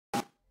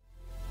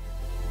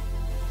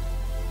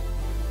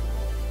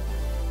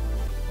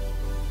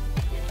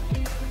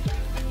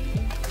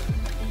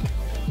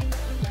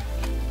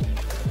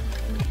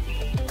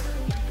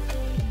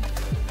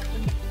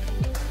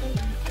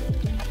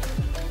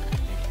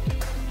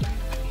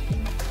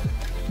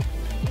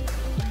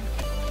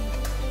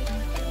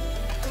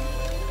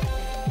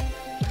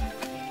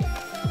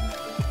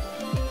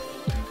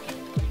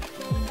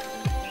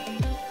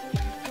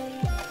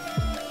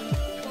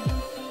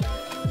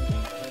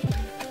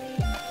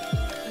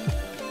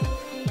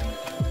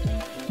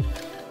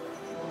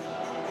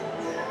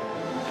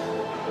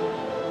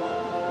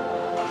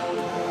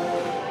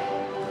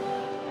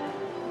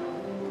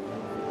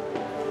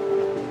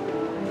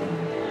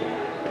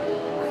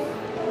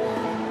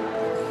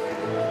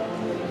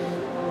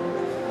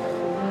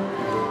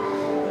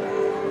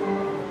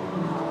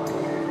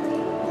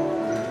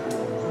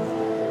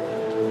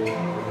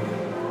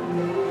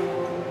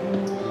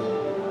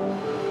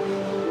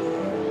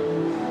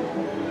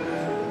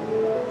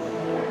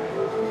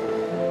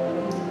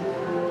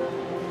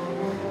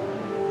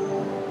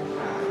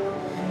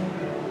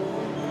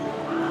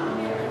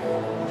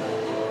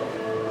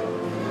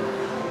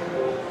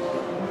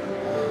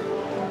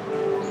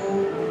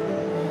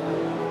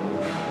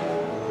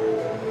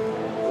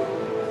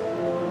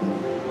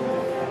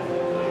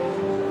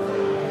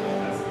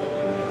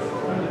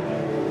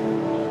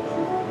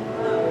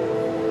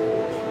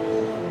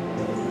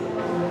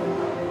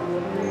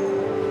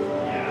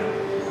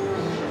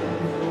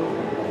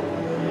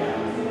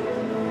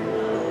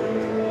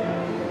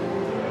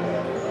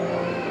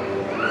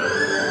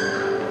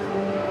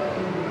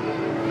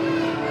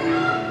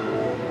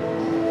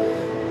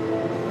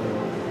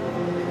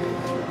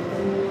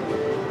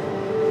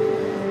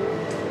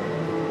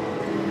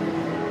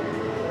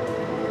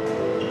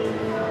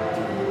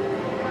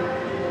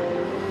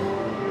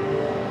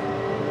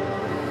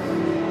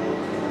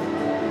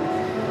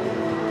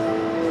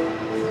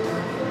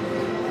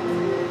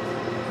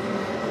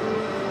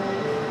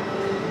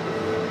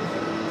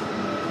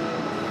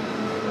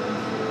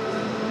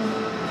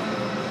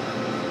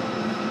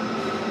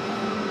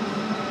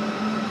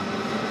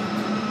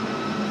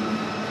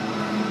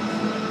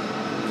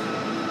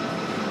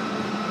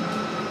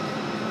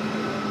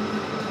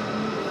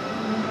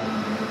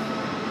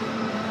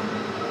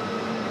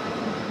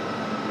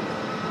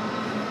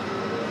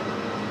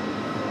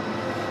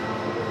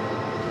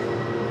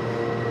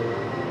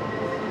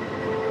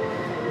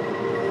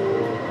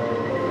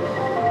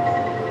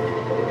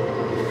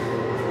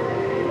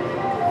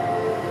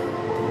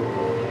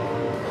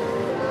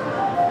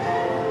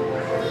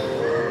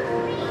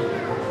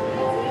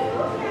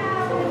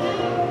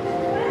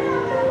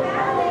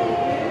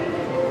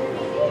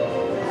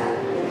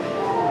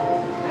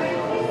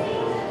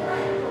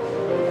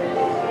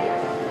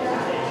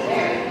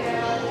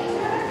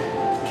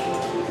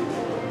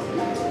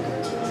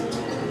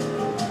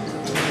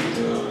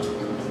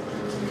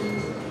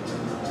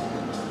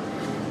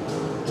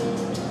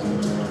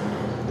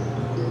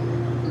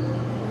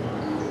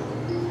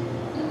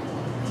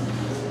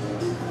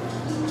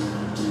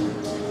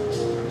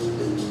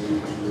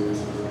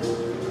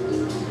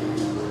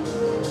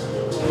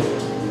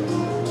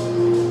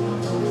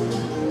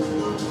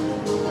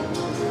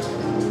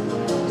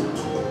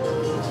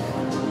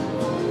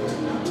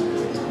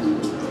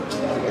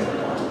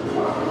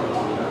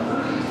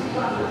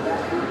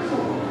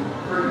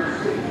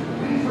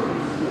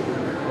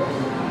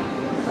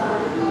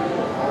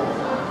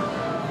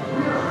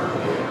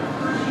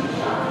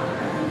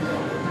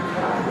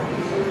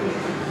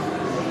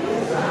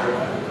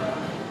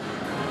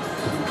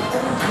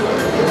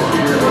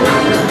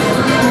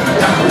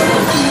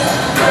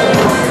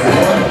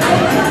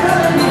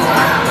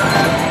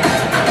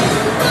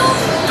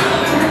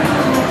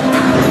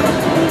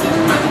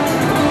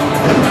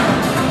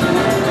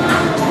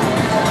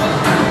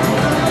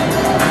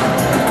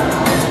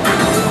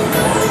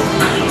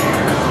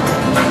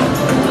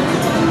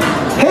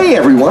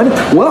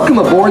Welcome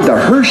aboard the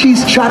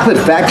Hershey's Chocolate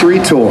Factory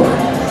Tour.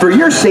 For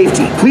your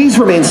safety, please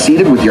remain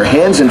seated with your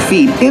hands and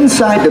feet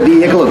inside the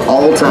vehicle at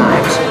all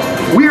times.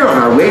 We're on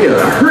our way to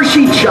the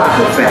Hershey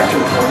Chocolate Factory.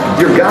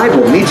 Your guide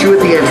will meet you at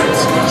the entrance.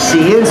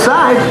 See you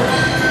inside.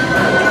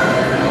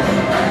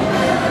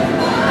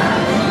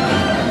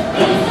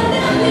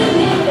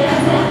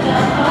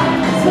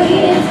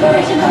 Sweet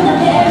inspiration from the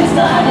very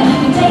start, and you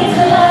can taste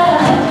the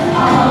love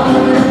all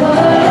over the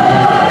world.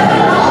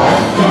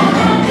 Yeah,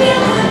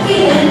 feel the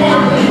feeling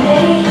every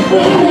day.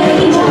 We're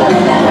making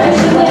chocolate that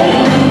Hershey way,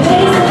 and you can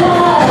taste the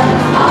love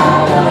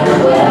all over the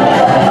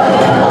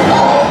world.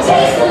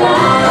 Taste the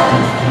love,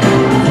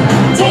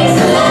 taste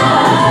the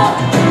love,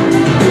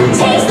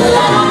 taste the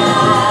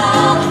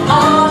love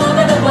all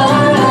over the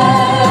world.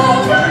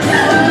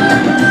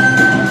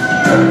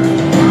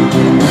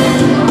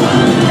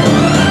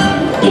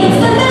 It's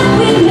the love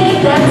we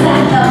make that's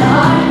at the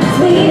heart.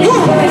 Sweet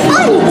inspiration.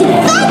 I'm at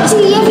the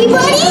factory,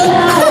 everybody!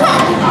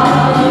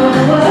 All over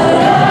the world.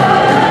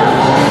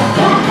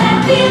 Got that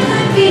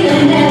feeling,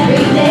 feeling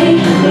every day.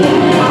 We make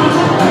each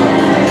other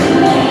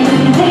way. You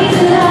can taste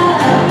the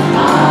love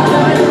all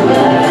over the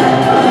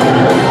world.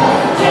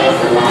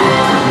 Taste the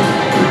love.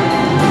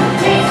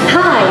 Taste the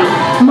Hi,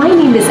 my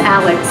name is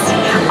Alex.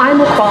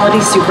 I'm a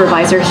quality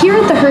supervisor here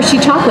at the Hershey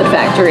Chocolate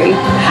Factory.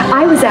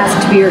 I was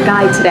asked to be your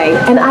guide today,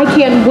 and I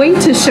can't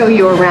wait to show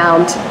you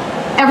around.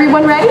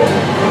 Everyone ready?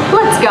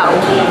 Let's go.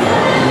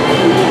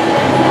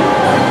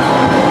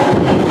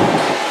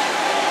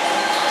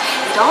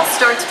 It all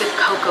starts with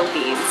cocoa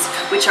beans,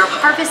 which are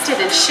harvested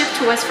and shipped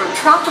to us from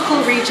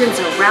tropical regions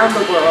around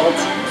the world.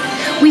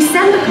 We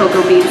send the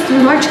cocoa beans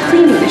through large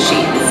cleaning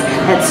machines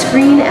that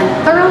screen and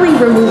thoroughly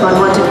remove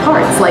unwanted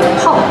parts like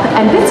pulp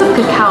and bits of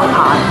cacao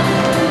pod.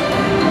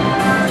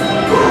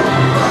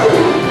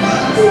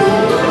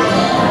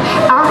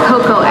 Our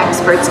cocoa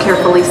experts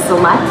carefully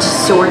select,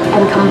 sort,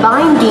 and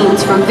combine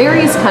beans from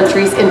various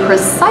countries in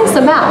precise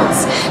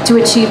amounts to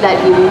achieve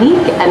that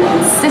unique and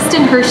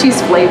consistent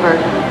Hershey's flavor.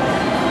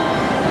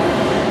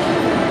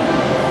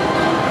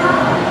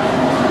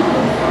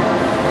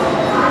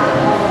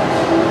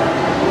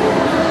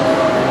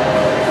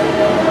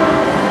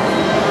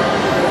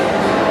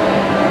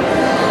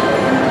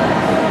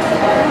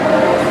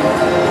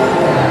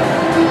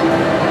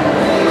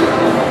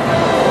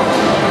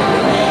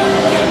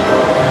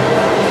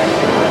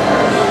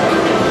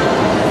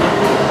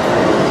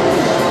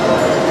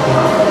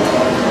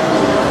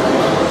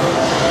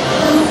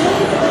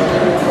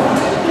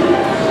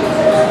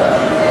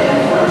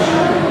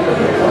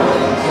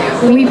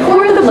 We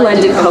pour the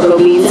blended cocoa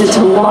beans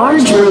into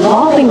large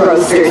revolving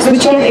roasters,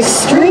 which get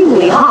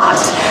extremely hot.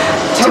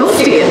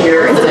 Toasty in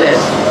here, isn't it?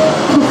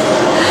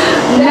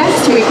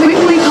 Next, we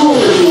quickly cool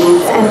the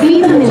beans and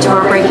feed them into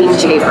our breaking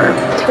chamber,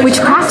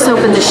 which cracks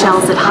open the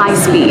shells at high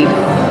speed.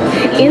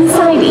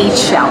 Inside each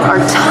shell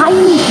are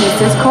tiny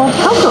pieces called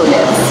cocoa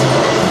nibs.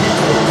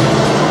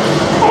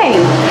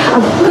 Hey, a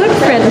good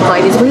friend of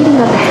mine is waiting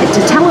up ahead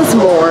to tell us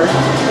more.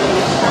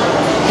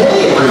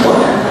 Hey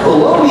everyone,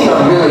 below me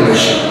are milling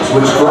machines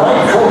which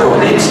grind cocoa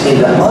nibs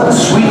into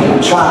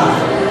unsweetened chocolate.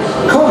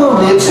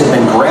 Cocoa nibs have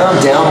been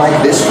ground down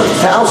like this for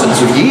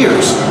thousands of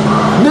years.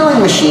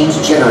 Milling machines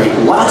generate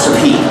lots of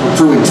heat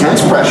through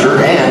intense pressure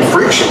and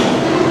friction.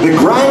 The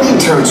grinding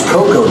turns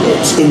cocoa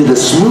nibs into the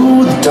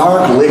smooth,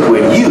 dark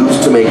liquid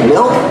used to make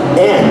milk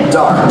and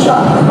dark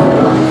chocolate.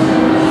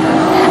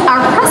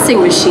 Our pressing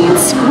machines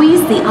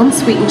squeeze the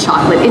unsweetened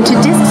chocolate into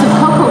discs of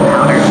cocoa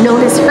powder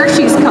known as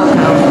Hershey's cocoa.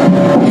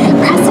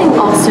 Pressing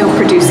also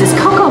produces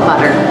cocoa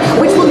butter,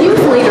 which we'll use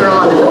later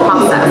on in the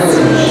process.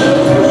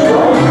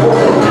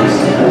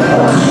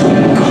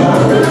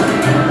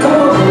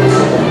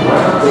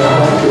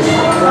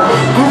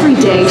 Every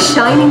day,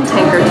 shining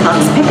tanker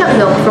trucks pick up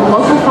milk from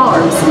local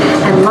farms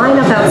and line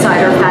up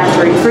outside our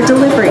factory for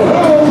delivery.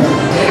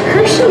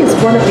 Hershey is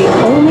one of the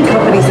only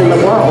companies in the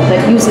world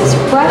that uses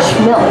fresh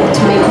milk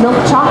to make milk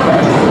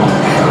chocolate.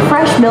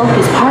 Fresh milk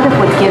is part of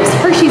what gives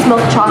Hershey's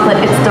milk chocolate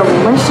its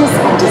delicious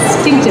and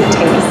distinctive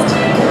taste.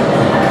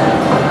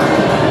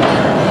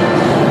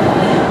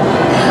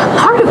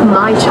 Part of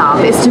my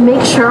job is to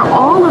make sure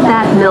all of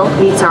that milk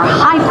meets our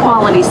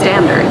high-quality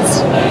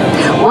standards.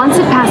 Once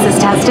it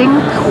passes testing,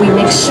 we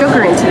mix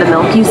sugar into the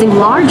milk using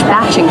large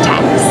batching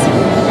tanks.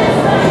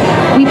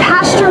 We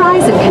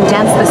pasteurize and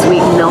condense the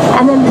sweetened milk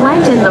and then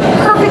blend in the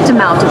perfect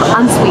amount of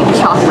unsweetened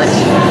chocolate.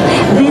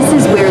 This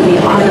is where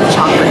the art of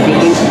chocolate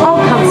making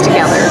all comes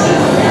together.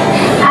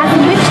 As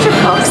the mixture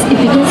cooks, it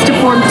begins to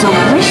form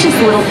delicious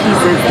little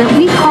pieces that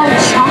we call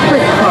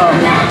chocolate crumb.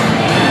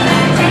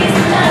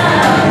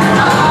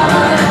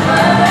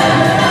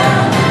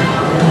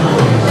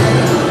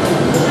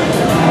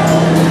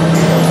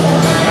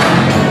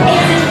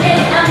 Isn't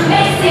it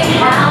amazing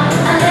how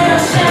a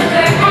little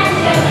sugar and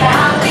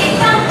cacao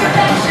become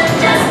perfection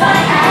just by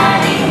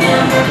adding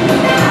them?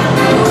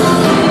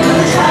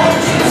 Try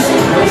to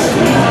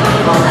simplicity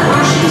on the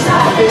Hershey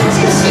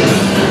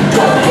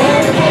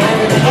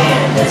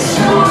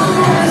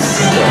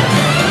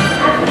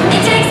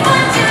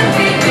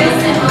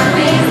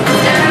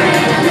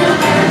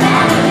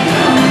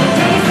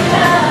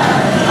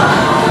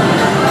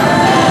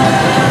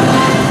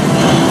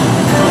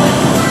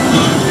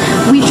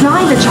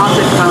Refine the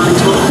chocolate crumb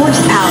into a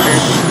coarse powder.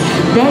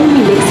 Then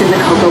we mix in the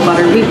cocoa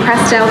butter we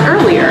pressed out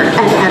earlier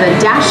and add a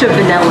dash of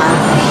vanilla.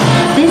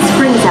 This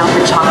brings out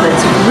the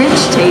chocolate's rich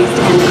taste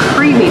and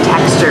creamy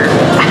texture,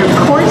 and of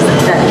course,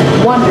 that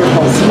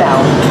wonderful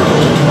smell.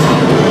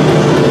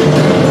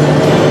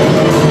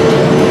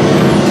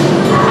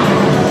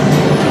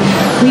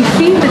 We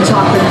feed the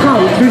chocolate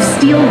crumb through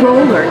steel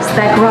rollers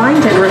that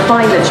grind and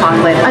refine the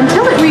chocolate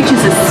until it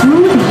reaches a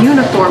smooth,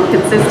 uniform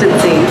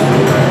consistency.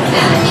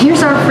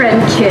 Here's our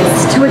friend Kiss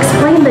to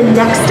explain the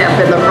next step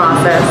in the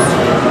process.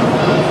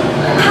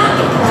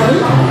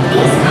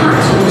 These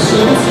concha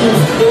machines use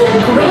thin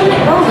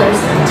granite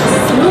rollers to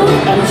smooth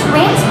and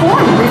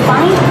transform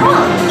refined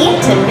crumb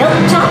into milk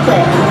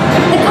chocolate.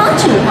 The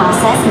conching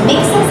process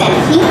mixes and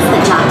heats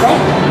the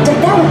chocolate,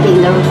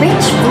 developing the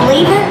rich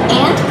flavor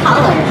and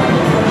color.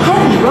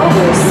 Heavy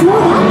rollers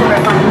smooth out the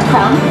refined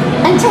crumb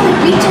until it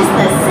reaches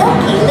the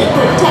silky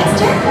liquid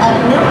texture of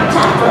milk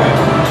chocolate.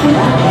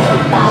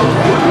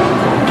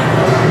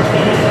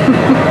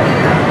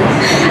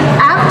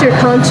 After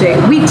conching,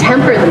 we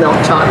temper the milk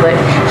chocolate,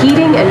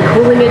 heating and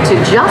cooling it to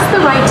just the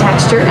right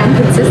texture and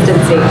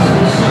consistency.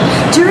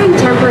 During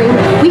tempering,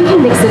 we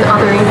can mix in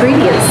other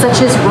ingredients such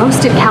as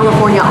roasted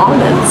California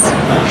almonds.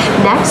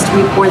 Next,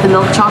 we pour the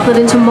milk chocolate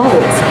into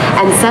molds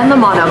and send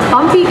them on a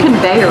bumpy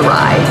conveyor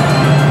ride.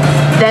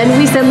 Then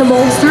we send the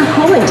molds through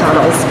cooling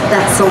tunnels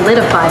that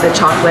solidify the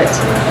chocolate.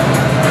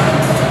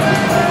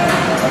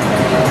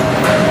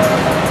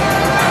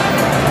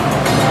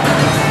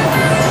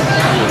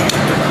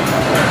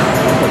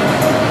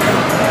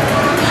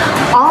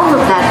 All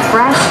of that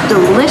fresh,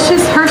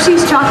 delicious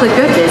Hershey's chocolate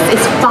goodness is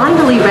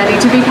finally ready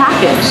to be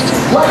packaged.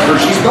 Like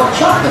Hershey's milk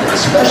chocolate at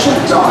special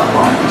dog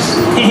parties.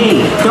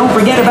 Hey, don't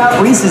forget about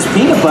Reese's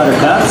peanut butter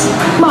cups,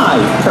 my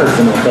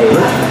personal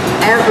favorite.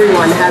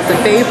 Everyone has a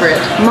favorite.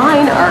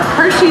 Mine are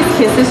Hershey's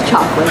Kisses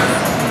chocolates.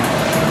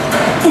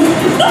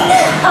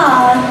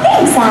 Aw,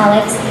 thanks,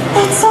 Alex.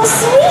 That's so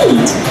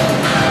sweet.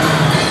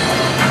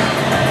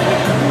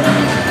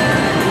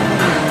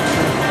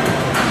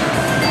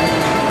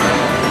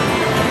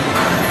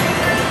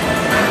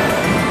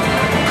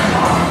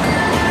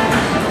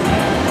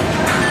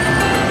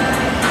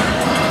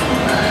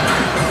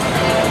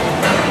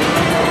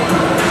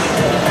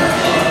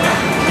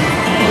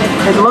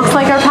 It looks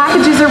like our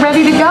packages are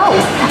ready to go,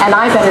 and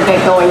I better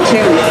get going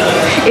too.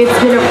 It's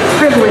been a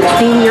privilege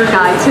being your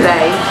guide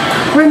today.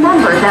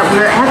 Remember that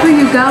wherever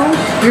you go,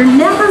 you're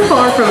never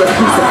far from a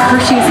piece of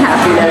Hershey's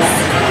happiness.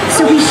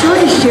 So be sure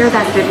to share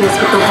that goodness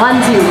with the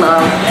ones you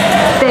love.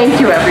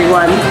 Thank you,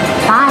 everyone.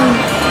 Bye.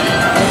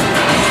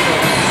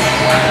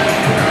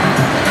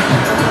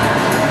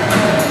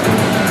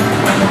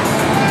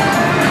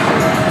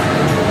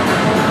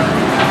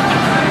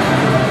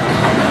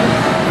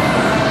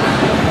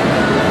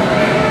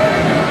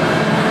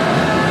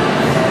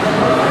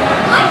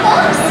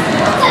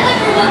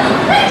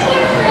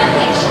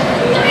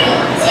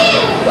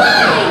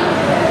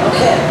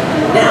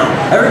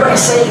 Everybody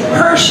say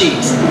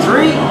Hershey's.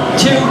 3, 2,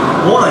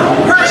 1.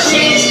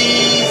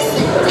 Hershey's!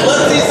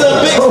 Let's see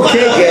some big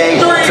Okay, gang,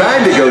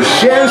 time to go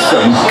share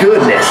some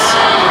goodness.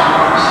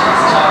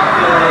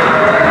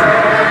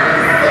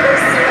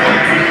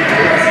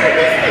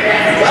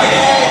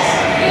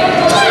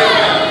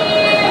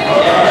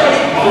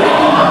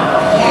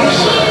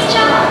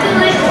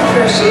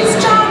 Hershey's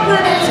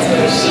chocolate.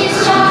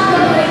 Hershey's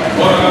chocolate.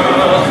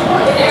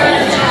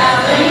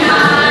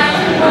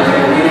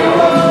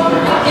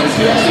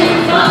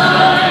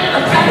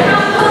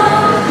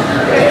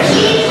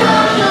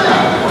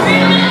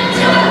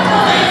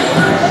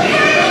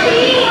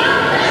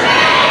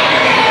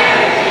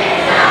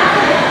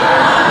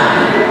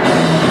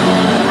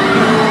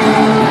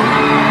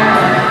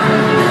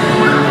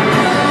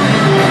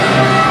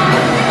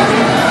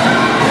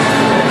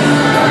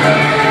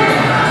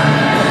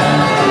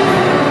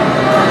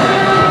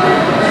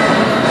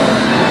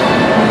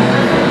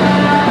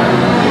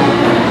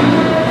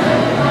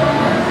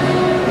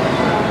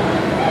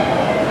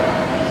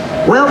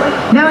 Well,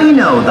 now you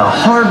know the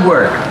hard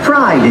work,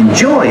 pride, and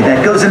joy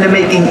that goes into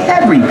making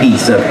every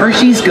piece of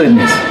Hershey's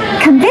goodness.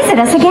 Come visit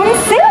us again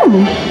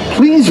soon.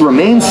 Please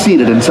remain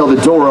seated until the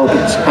door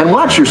opens and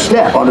watch your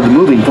step onto the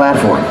moving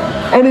platform.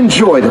 And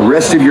enjoy the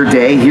rest of your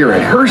day here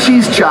at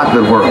Hershey's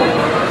Chocolate World.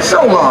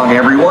 So long,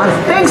 everyone.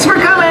 Thanks for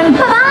coming!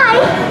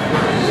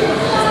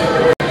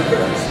 Bye-bye.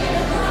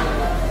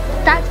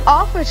 That's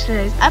all for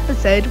today's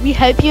episode. We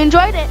hope you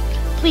enjoyed it.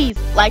 Please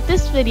like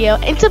this video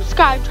and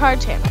subscribe to our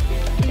channel.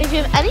 If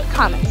you have any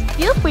comments,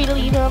 feel free to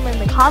leave them in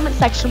the comment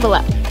section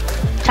below.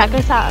 Check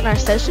us out on our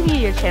social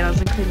media channels,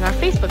 including our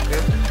Facebook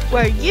group,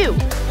 where you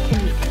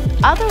can meet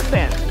other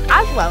friends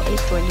as well as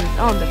join in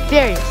on the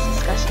various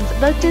discussions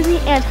about Disney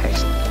and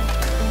Hershey.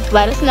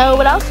 Let us know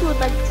what else you would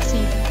like to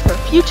see for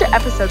future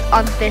episodes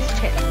on this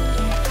channel.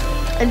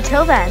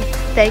 Until then,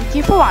 thank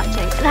you for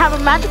watching and have a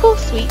magical,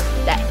 sweet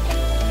day.